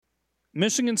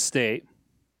Michigan State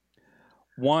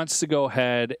wants to go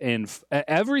ahead and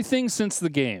everything since the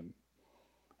game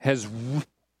has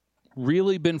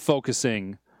really been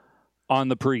focusing on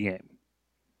the pregame.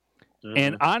 Mm-hmm.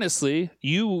 And honestly,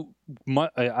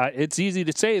 it's easy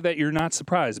to say that you're not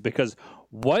surprised, because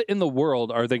what in the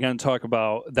world are they going to talk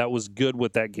about that was good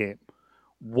with that game?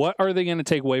 What are they going to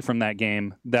take away from that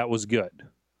game that was good?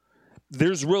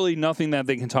 There's really nothing that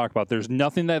they can talk about. There's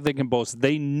nothing that they can boast.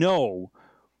 They know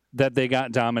that they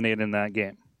got dominated in that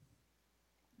game.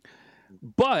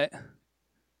 But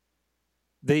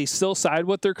they still side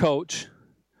with their coach,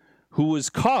 who was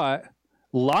caught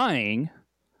lying,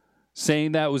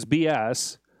 saying that was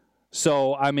BS.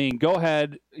 So, I mean, go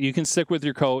ahead. You can stick with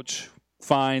your coach.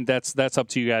 Fine. That's up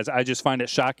to you guys. I just find it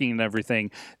shocking and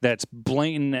everything that's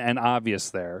blatant and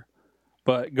obvious there.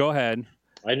 But go ahead.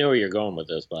 I know where you're going with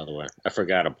this, by the way. I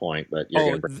forgot a point, but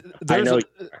you're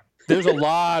there's a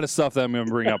lot of stuff that I'm going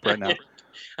to bring up right now.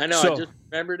 I know. I just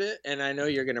remembered it, and I know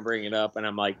you're going to bring it up, and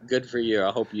I'm like, good for you. I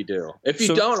hope you do. If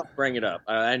you don't, I'll bring it up.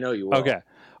 I know you will. Okay.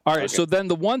 All right. Okay. So then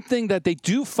the one thing that they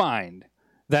do find,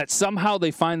 that somehow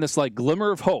they find this like glimmer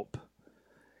of hope,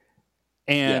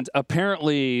 and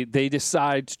apparently they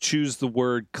decide to choose the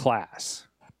word class.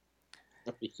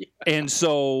 And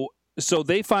so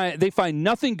they find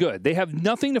nothing good. They have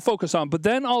nothing to focus on, but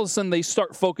then all of a sudden they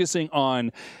start focusing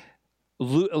on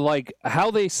like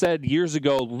how they said years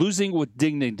ago, losing with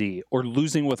dignity or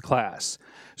losing with class.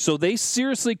 So they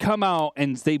seriously come out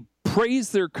and they praise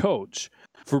their coach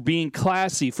for being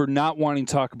classy, for not wanting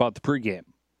to talk about the pregame.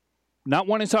 Not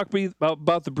wanting to talk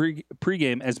about the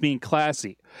pregame as being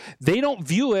classy. They don't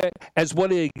view it as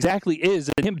what it exactly is,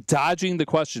 and him dodging the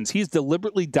questions. He's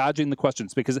deliberately dodging the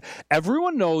questions, because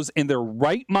everyone knows in their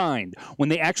right mind, when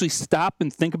they actually stop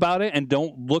and think about it and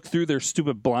don't look through their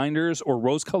stupid blinders or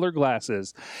rose-colored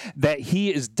glasses, that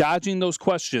he is dodging those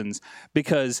questions,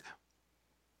 because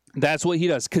that's what he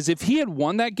does. Because if he had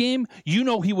won that game,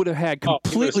 he would have had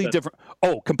completely different.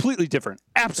 Completely different.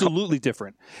 Absolutely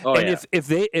different.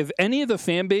 If any of the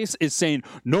fan base is saying,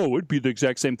 no, it'd be the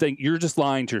exact same thing, you're just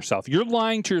lying to yourself. You're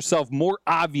lying to yourself more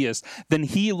obvious than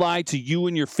he lied to you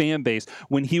and your fan base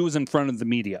when he was in front of the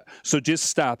media. So just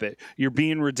stop it. You're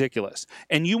being ridiculous.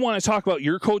 And you want to talk about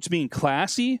your coach being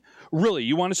classy? Really,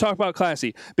 you want to talk about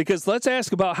classy? Because let's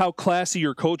ask about how classy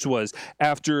your coach was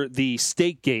after the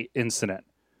Stakegate incident.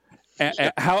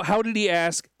 How did he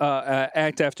act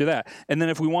after that? And then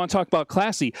if we want to talk about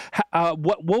classy,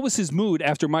 what was his mood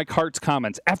after Mike Hart's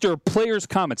comments? After a player's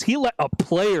comments, he let a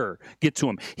player get to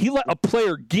him. He let a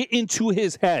player get into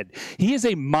his head. He is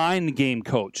a mind game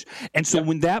coach. And so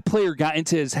when that player got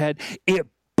into his head, it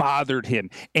bothered him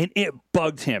and it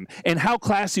bugged him. And how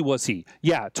classy was he?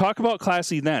 Yeah, talk about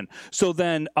classy then. So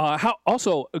then how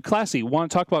also classy, want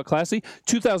to talk about classy?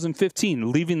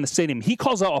 2015, leaving the stadium, he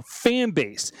calls out a fan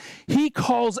base. He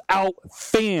calls out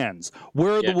fans.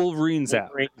 Where are the Wolverines at?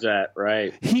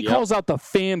 Right. He calls out the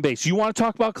fan base. You want to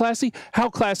talk about classy? How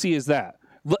classy is that?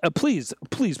 Please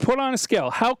put on a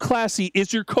scale. How classy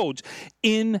is your coach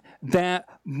in that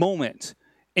moment?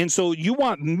 And so you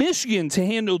want Michigan to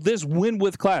handle this win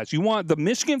with class. You want the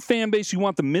Michigan fan base, you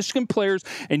want the Michigan players,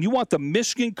 and you want the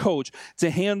Michigan coach to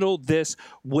handle this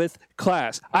with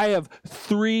class. I have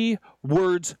 3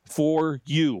 words for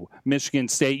you, Michigan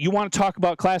State. You want to talk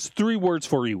about class? 3 words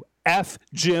for you. F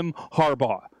Jim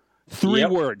Harbaugh. 3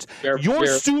 words. Your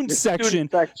student section,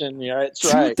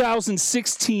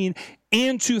 2016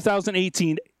 and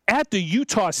 2018, at the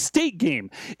Utah State game,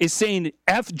 is saying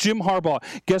F Jim Harbaugh.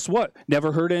 Guess what?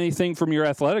 Never heard anything from your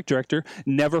athletic director.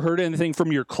 Never heard anything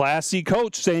from your classy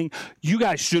coach saying, you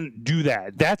guys shouldn't do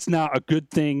that. That's not a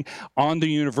good thing on the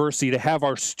university to have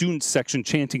our student section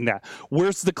chanting that.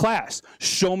 Where's the class?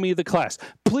 Show me the class.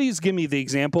 Please give me the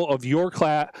example of your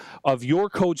class, of your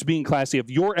coach being classy,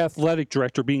 of your athletic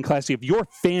director being classy, of your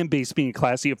fan base being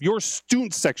classy, of your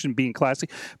student section being classy.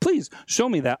 Please show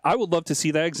me that. I would love to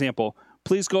see that example.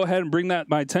 Please go ahead and bring that to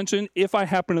my attention if I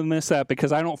happen to miss that,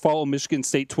 because I don't follow Michigan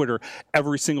State Twitter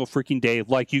every single freaking day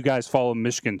like you guys follow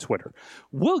Michigan Twitter.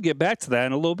 We'll get back to that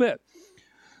in a little bit.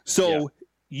 So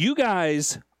you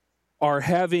guys are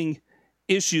having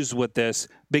issues with this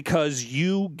because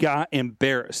you got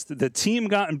embarrassed. The team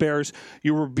got embarrassed.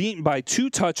 You were beaten by 2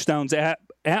 touchdowns at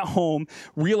home,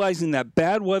 realizing that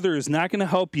bad weather is not going to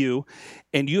help you,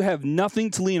 and you have nothing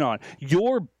to lean on.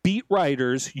 Your beat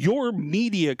writers, your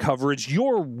media coverage,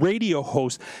 your radio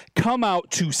hosts come out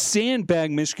to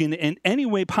sandbag Michigan in any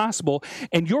way possible,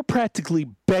 and you're practically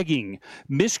begging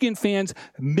Michigan fans,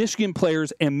 Michigan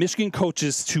players, and Michigan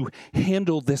coaches to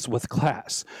handle this with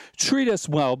class. Treat us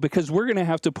well, because we're going to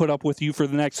have to put up with you for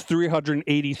the next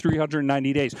 380,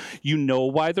 390 days. You know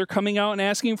why they're coming out and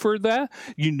asking for that?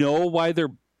 You know why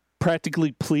they're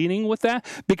practically pleading with that?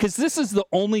 Because this is the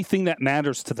only thing that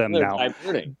matters to them now.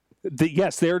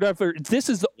 Yes, this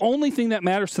is the only thing that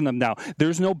matters to them now.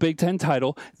 There's no Big Ten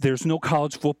title. There's no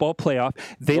college football playoff.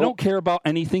 They don't care about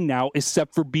anything now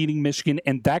except for beating Michigan,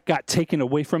 and that got taken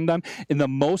away from them in the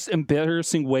most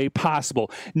embarrassing way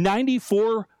possible.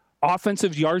 94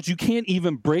 offensive yards. You can't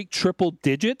even break triple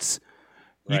digits.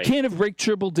 You can't have break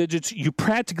triple digits. You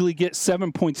practically get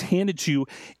 7 points handed to you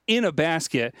in a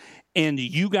basket, and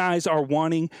you guys are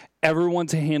wanting everyone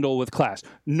to handle with class.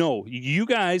 No, you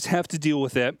guys have to deal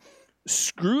with it.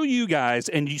 Screw you guys,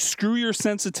 and you screw your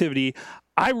sensitivity.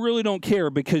 I really don't care,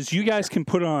 because you guys can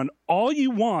put on all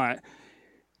you want,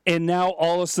 and now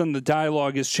all of a sudden the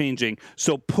dialogue is changing.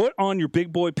 So put on your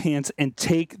big boy pants and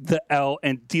take the L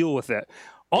and deal with it.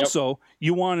 Also,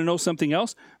 you want to know something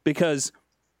else? Because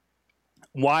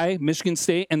why Michigan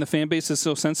State and the fan base is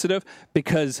so sensitive?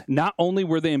 Because not only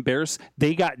were they embarrassed,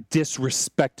 they got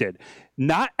disrespected.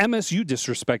 Not MSU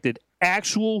disrespected,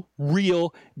 actual,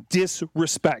 real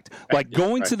disrespect. Like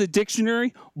going to the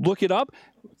dictionary, look it up.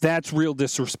 That's real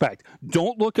disrespect.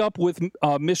 Don't look up with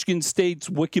Michigan State's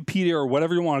Wikipedia or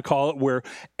whatever you want to call it, where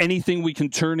anything we can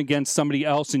turn against somebody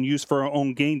else and use for our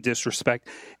own gain disrespect.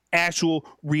 Actual,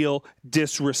 real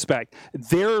disrespect.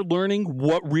 They're learning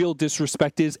what real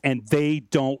disrespect is, and they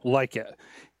don't like it.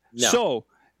 No. So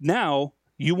now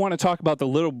you want to talk about the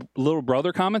little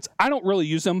brother comments. I don't really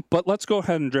use them, but let's go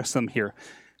ahead and address them here.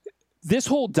 This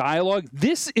whole dialogue,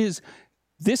 this is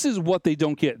what they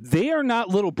don't get. They are not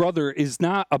little brother is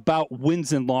not about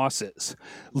wins and losses.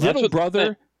 Little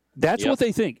brother, that's what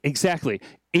they think. Exactly.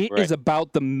 It is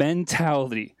about the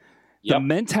mentality. The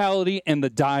mentality and the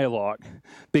dialogue,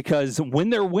 because when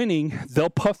they're winning,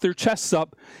 they'll puff their chests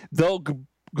up, they'll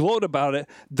gloat about it,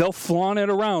 they'll flaunt it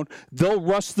around, they'll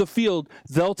rush the field,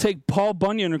 they'll take Paul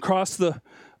Bunyan across the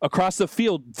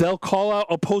field, they'll call out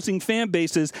opposing fan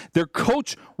bases, their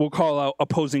coach will call out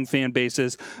opposing fan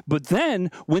bases, but then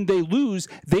when they lose,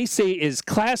 they say it is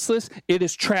classless, it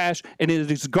is trash, and it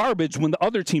is garbage when the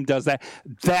other team does that.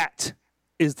 That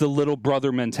is the little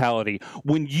brother mentality.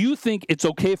 When you think it's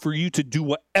okay for you to do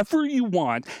whatever you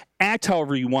want, act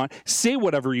however you want, say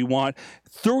whatever you want,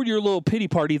 throw your little pity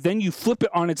party, then you flip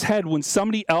it on its head when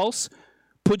somebody else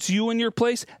puts you in your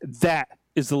place, that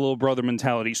is the little brother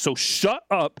mentality. So shut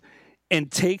up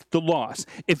and take the loss.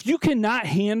 If you cannot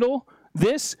handle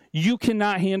this, you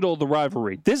cannot handle the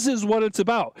rivalry. This is what it's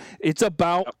about. It's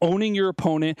about owning your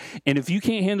opponent, and if you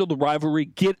can't handle the rivalry,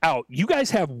 get out. You guys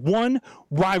have one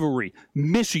rivalry,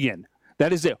 Michigan.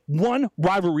 That is it. One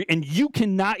rivalry, and you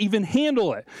cannot even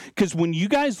handle it. Because when you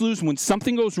guys lose, when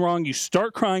something goes wrong, you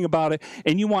start crying about it,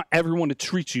 and you want everyone to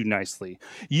treat you nicely.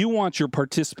 You want your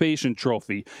participation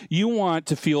trophy. You want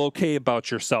to feel okay about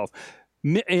yourself.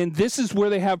 And this is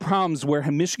where they have problems, where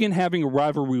Michigan having a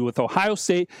rivalry with Ohio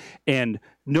State and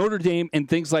Notre Dame and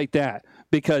things like that,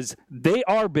 because they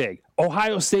are big.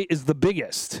 Ohio State is the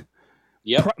biggest.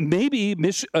 Maybe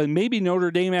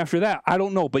Notre Dame after that. I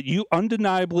don't know. But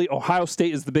undeniably, Ohio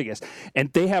State is the biggest.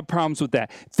 And they have problems with that.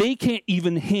 They can't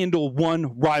even handle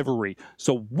one rivalry.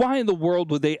 So why in the world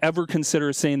would they ever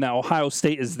consider saying that Ohio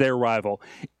State is their rival?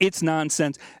 It's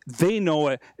nonsense. They know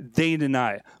it. They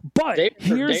deny it. But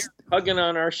they're hugging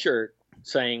on our shirt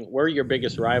saying, we're your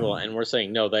biggest rival. And we're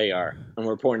saying, no, they are. And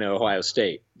we're pointing at Ohio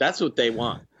State. That's what they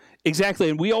want. Exactly,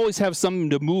 and we always have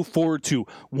something to move forward to.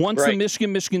 Once the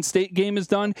Michigan State game is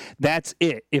done, that's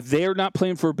it. If they are not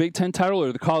playing for a Big Ten title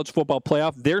or the college football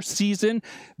playoff, their season,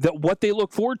 that what they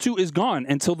look forward to is gone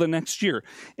until the next year.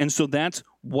 And so that's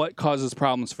what causes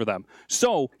problems for them.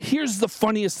 So here's the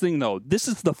funniest thing, though. This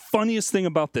is the funniest thing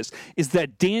about this, is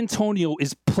that D'Antonio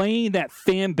is playing that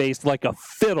fan base like a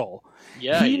fiddle.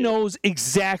 Yeah, he knows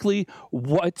exactly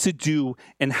what to do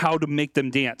and how to make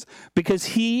them dance, because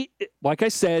he, like I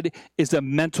said, is a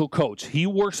mental coach. He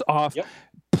works off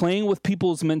playing with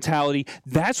people's mentality.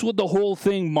 That's what the whole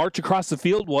thing, March Across the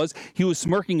Field, was. He was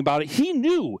smirking about it. He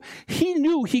knew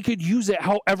he could use it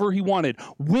however he wanted,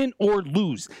 win or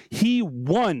lose. He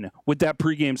won with that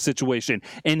pregame situation,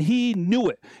 and he knew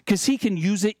it, because he can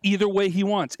use it either way he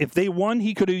wants. If they won,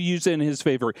 he could have used it in his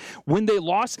favor. When they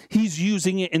lost, he's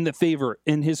using it in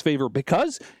his favor,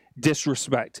 because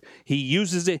disrespect. He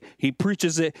uses it, he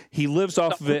preaches it, he lives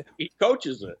off of it. He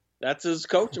coaches it. That's his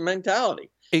coach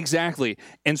mentality. Exactly.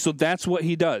 And so that's what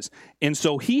he does. And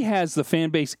so he has the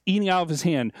fan base eating out of his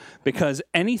hand, because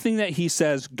anything that he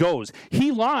says goes.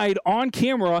 He lied on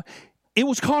camera It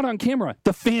was caught on camera.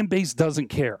 The fan base doesn't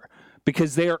care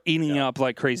because they are eating up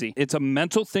like crazy. It's a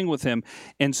mental thing with him.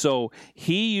 And so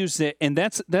he used it. And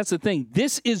that's the thing.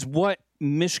 This is what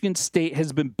Michigan State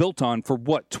has been built on for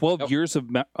 12 years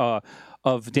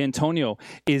of D'Antonio,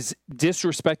 is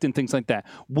disrespect and things like that.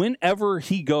 Whenever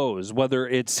he goes, whether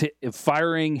it's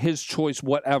firing, his choice,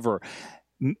 whatever,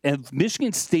 if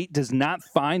Michigan State does not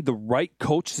find the right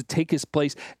coach to take his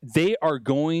place, they are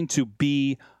going to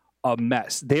be a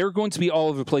mess. They are going to be all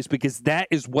over the place because that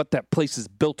is what that place is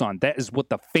built on. That is what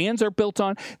the fans are built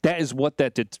on. That is what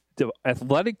the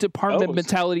athletic department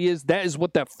mentality is. That is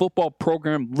what that football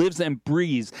program lives and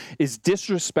breathes, is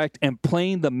disrespect and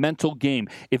playing the mental game.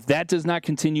 If that does not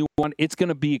continue on, it's going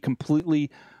to be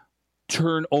completely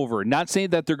turn over. Not saying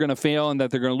that they're going to fail and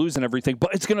that they're going to lose and everything,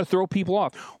 but it's going to throw people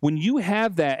off. When you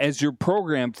have that as your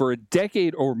program for a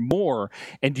decade or more,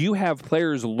 and you have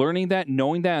players learning that,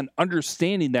 knowing that, and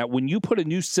understanding that, when you put a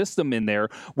new system in there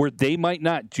where they might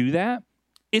not do that,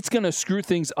 it's going to screw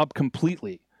things up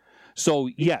completely. So,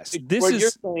 yes, what you're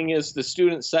saying is the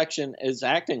student section is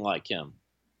acting like him.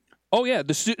 Oh, yeah,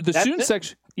 the student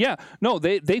section. Yeah, no,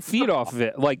 they feed off of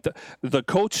it. Like the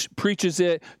coach preaches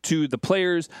it to the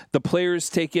players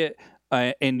take it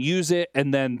and use it,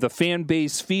 and then the fan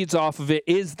base feeds off of it.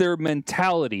 Is their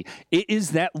mentality. It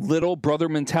is that little brother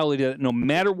mentality that no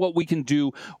matter what we can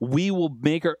do, we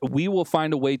will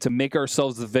find a way to make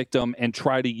ourselves the victim and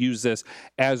try to use this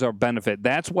as our benefit.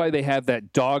 That's why they have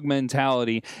that dog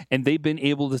mentality, and they've been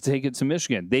able to take it to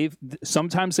Michigan.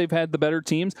 Sometimes they've had the better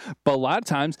teams, but a lot of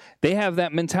times they have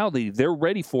that mentality. They're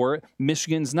ready for it.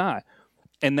 Michigan's not.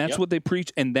 And that's what they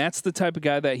preach, and that's the type of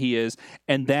guy that he is,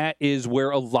 and that is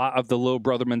where a lot of the little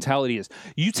brother mentality is.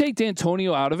 You take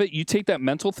D'Antonio out of it, you take that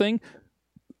mental thing,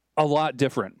 a lot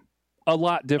different. A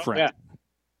lot different.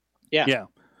 Yeah.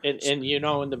 And you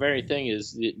know, and the very thing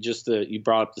is just you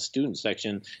brought up the student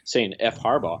section saying F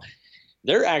Harbaugh.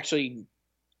 They're actually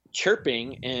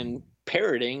chirping and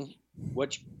parroting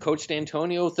what Coach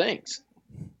D'Antonio thinks.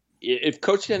 If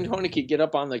Coach D'Antoni could get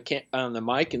up on the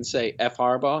mic and say F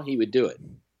Harbaugh, he would do it.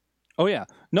 Oh yeah,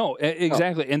 no,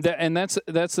 exactly, and that's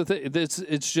the thing.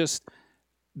 It's just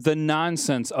the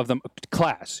nonsense of the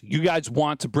class. You guys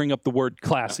want to bring up the word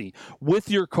classy with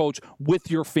your coach,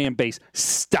 with your fan base.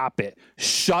 Stop it.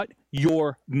 Shut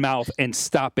your mouth and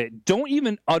stop it. Don't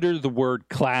even utter the word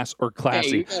class or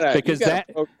classy, because that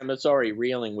program that's already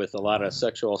reeling with a lot of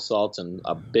sexual assaults and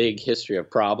a big history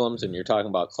of problems, and you're talking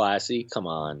about classy. Come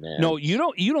on, man. No, you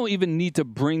don't even need to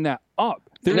bring that up.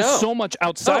 There's so much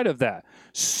outside of that.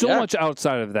 Much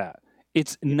outside of that.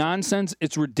 It's nonsense.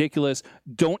 It's ridiculous.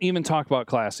 Don't even talk about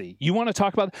classy. You want to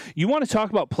talk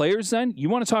about players then? You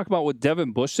want to talk about what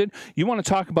Devin Bush did? You want to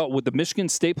talk about what the Michigan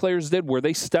State players did, where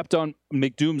they stepped on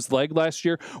McDoom's leg last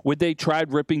year, where they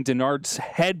tried ripping Denard's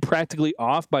head practically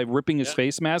off by ripping his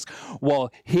face mask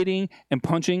while hitting and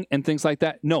punching and things like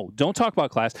that? No, don't talk about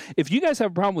class. If you guys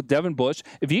have a problem with Devin Bush,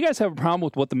 if you guys have a problem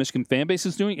with what the Michigan fan base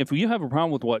is doing, if you have a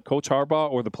problem with what Coach Harbaugh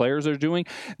or the players are doing,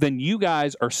 then you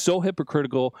guys are so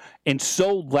hypocritical and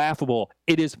so laughable.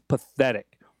 It is pathetic.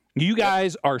 You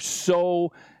guys are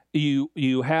so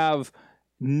you have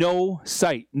no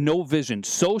sight, no vision,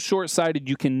 so short-sighted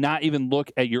you cannot even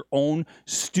look at your own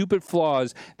stupid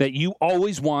flaws, that you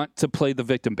always want to play the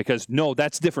victim, because no,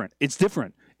 that's different. It's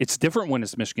different. It's different when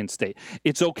it's Michigan State.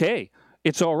 It's okay.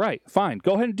 It's all right. Fine.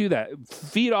 Go ahead and do that.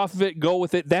 Feed off of it. Go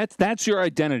with it. That's your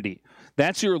identity.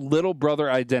 That's your little brother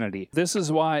identity. This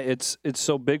is why it's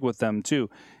so big with them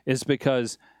too, is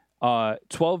because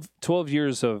 12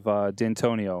 years of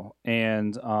D'Antonio,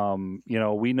 and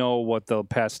we know what the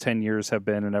past 10 years have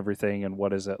been and everything, and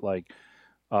what is it, like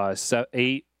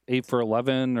 8 for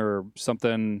 11 or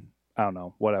something, I don't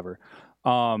know, whatever.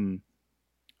 A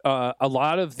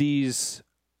lot of the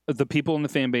people in the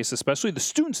fan base, especially the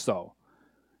students though,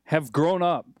 have grown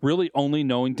up really only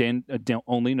knowing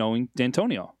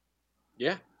D'Antonio.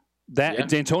 Yeah.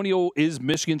 D'Antonio is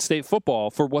Michigan State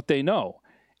football for what they know.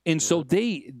 And so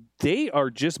they are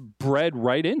just bred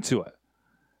right into it.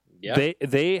 Yeah.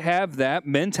 They have that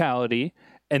mentality,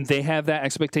 and they have that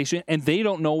expectation, and they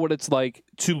don't know what it's like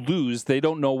to lose. They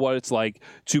don't know what it's like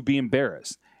to be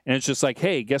embarrassed. And it's just like,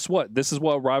 hey, guess what? This is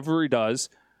what a rivalry does.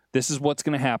 This is what's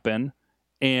going to happen.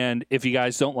 And if you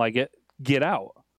guys don't like it, get out.